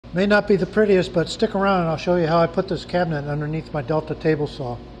May not be the prettiest, but stick around and I'll show you how I put this cabinet underneath my Delta table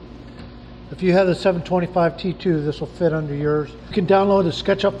saw. If you have the 725 T2, this will fit under yours. You can download the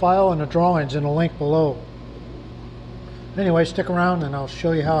SketchUp file and the drawings in a link below. Anyway, stick around and I'll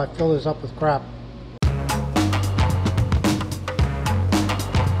show you how I fill this up with crap.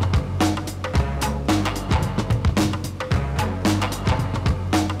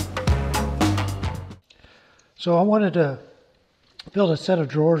 So I wanted to build a set of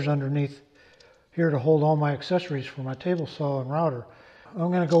drawers underneath here to hold all my accessories for my table saw and router. I'm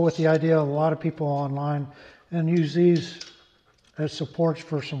going to go with the idea of a lot of people online and use these as supports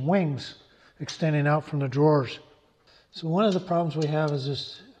for some wings extending out from the drawers. So one of the problems we have is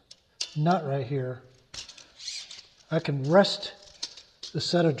this nut right here. I can rest the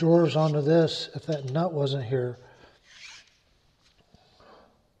set of drawers onto this if that nut wasn't here.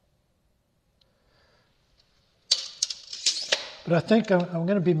 But I think I'm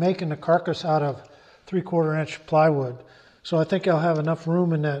going to be making the carcass out of 3/4 inch plywood. So I think I'll have enough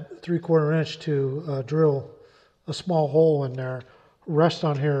room in that 3/4 inch to drill a small hole in there, rest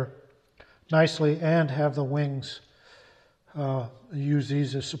on here nicely, and have the wings use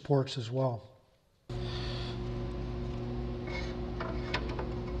these as supports as well.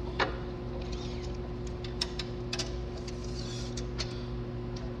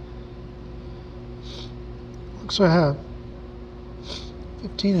 So I have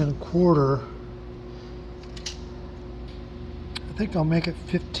 15 1/4. I think I'll make it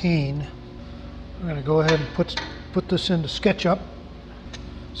 15. I'm going to go ahead and put this into SketchUp.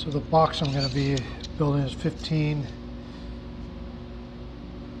 So the box I'm going to be building is 15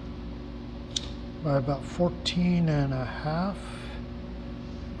 by about 14 1/2.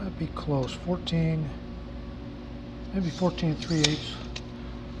 Might be close. 14, maybe 14 3/8.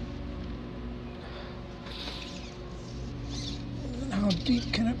 How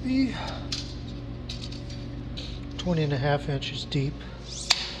deep can it be? 20 1/2 inches deep.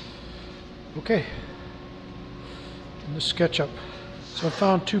 Okay, in the SketchUp. So I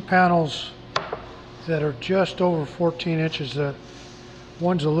found two panels that are just over 14 inches. That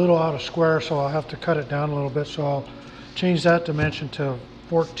one's a little out of square, so I'll have to cut it down a little bit. So I'll change that dimension to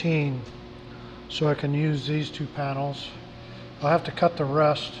 14 so I can use these two panels. I'll have to cut the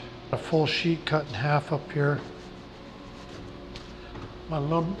rest. A full sheet cut in half up here.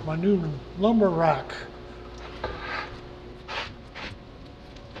 My new lumber rack.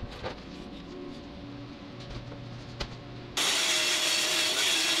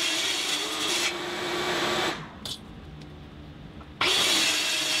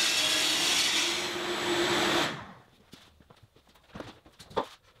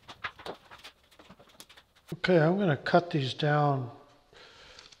 Okay, I'm going to cut these down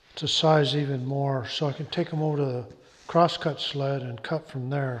to size even more so I can take them over to the crosscut sled and cut from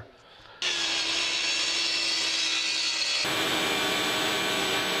there.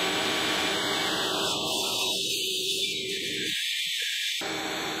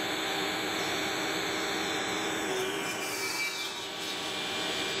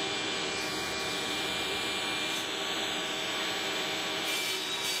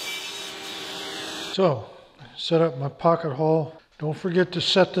 So, set up my pocket hole. Don't forget to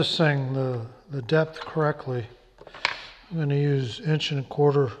set this thing, the depth correctly. I'm going to use 1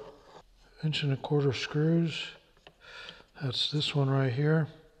 1/4 screws. That's this one right here.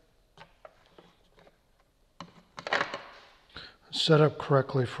 Set up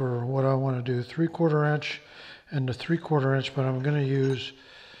correctly for what I want to do. 3/4 inch and the 3/4 inch, but I'm going to use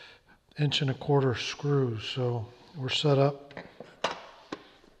 1 1/4 screws. So we're set up.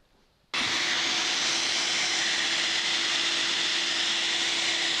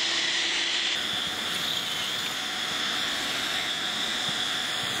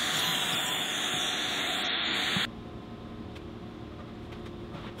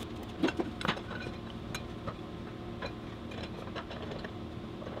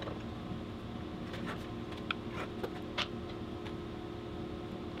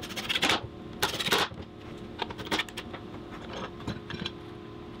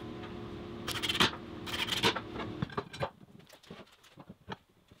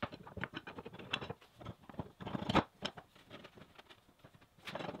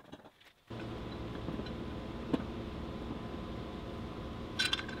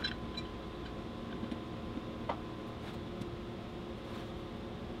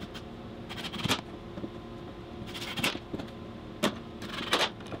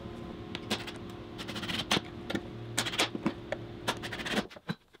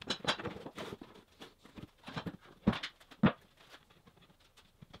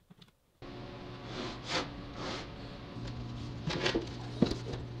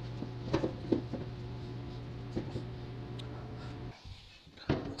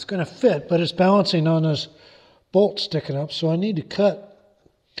 going to fit, but it's balancing on this bolt sticking up, so I need to cut.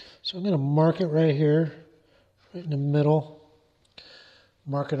 So I'm going to mark it right here, right in the middle.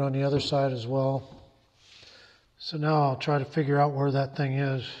 Mark it on the other side as well. So now I'll try to figure out where that thing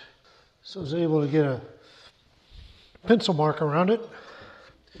is. So I was able to get a pencil mark around it.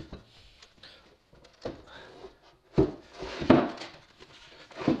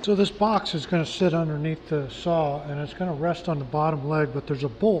 So this box is going to sit underneath the saw and it's going to rest on the bottom leg, but there's a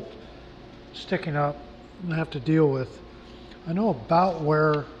bolt sticking up I'm going to have to deal with. I know about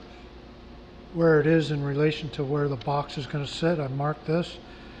where it is in relation to where the box is going to sit. I marked this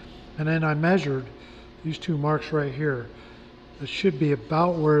and then I measured these two marks right here. It should be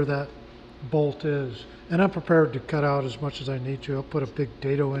about where that bolt is. And I'm prepared to cut out as much as I need to. I'll put a big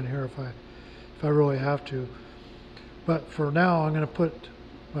dado in here if I really have to. But for now I'm going to put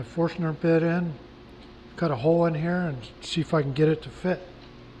my Forstner bit in, cut a hole in here and see if I can get it to fit.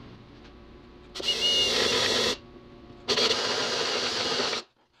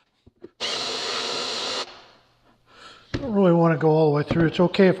 Don't really want to go all the way through. It's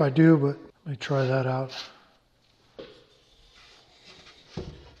okay if I do, but let me try that out.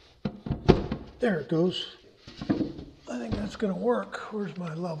 There it goes. I think that's going to work. Where's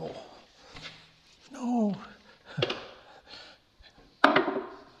my level? No.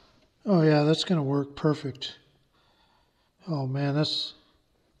 Oh yeah, that's going to work perfect. Oh man, that's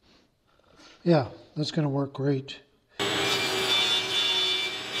going to work great.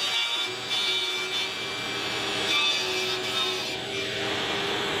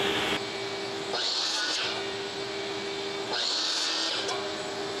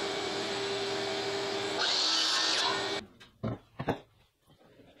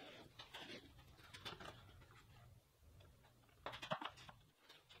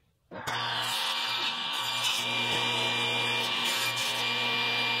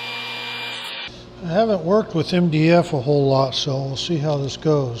 I haven't worked with MDF a whole lot, so we'll see how this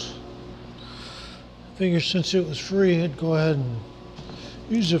goes. I figure since it was free, I'd go ahead and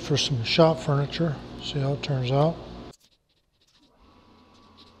use it for some shop furniture. See how it turns out.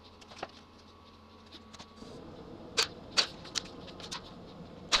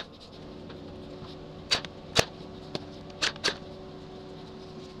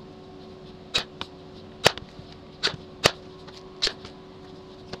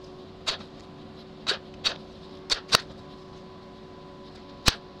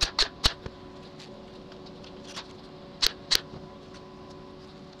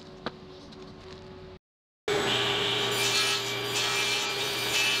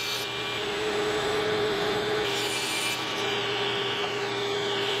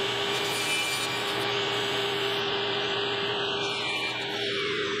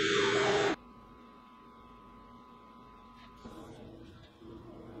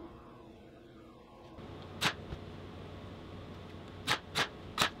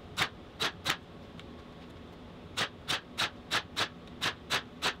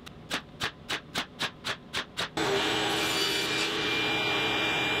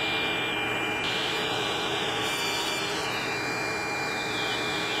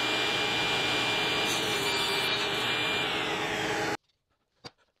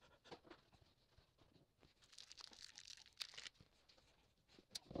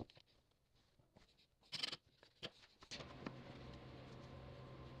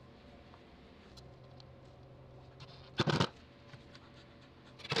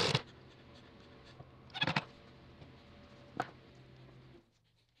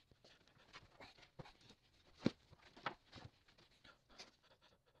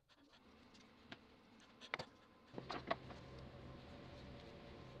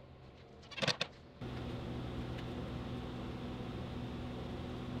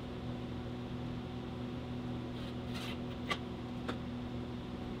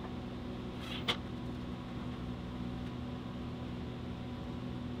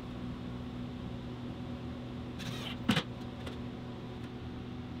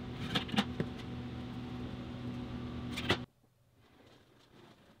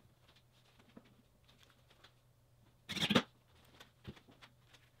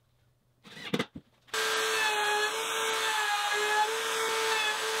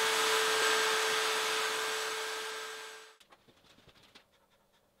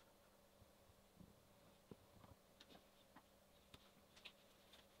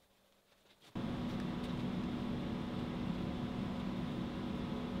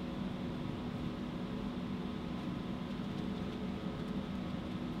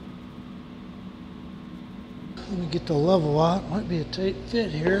 Let me get the level out. Might be a tight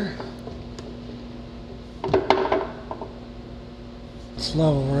fit here. this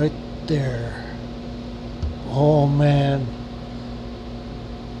level right there. Oh man,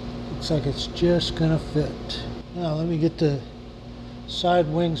 looks like it's just gonna fit. Now let me get the side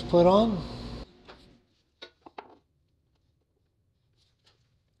wings put on.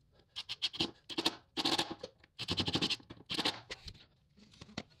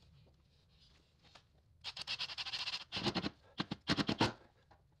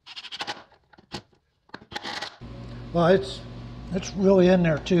 Well, it's really in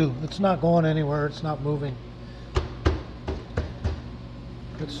there too. It's not going anywhere. It's not moving.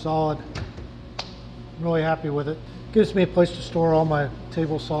 It's solid. I'm really happy with it. Gives me a place to store all my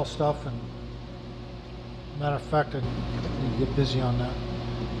table saw stuff, and matter of fact, I need to get busy on that.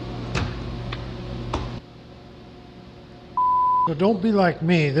 So don't be like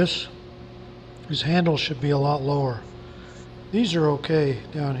me. These handles should be a lot lower. These are okay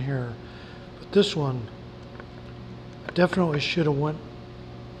down here, but this one definitely should have went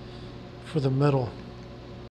for the middle.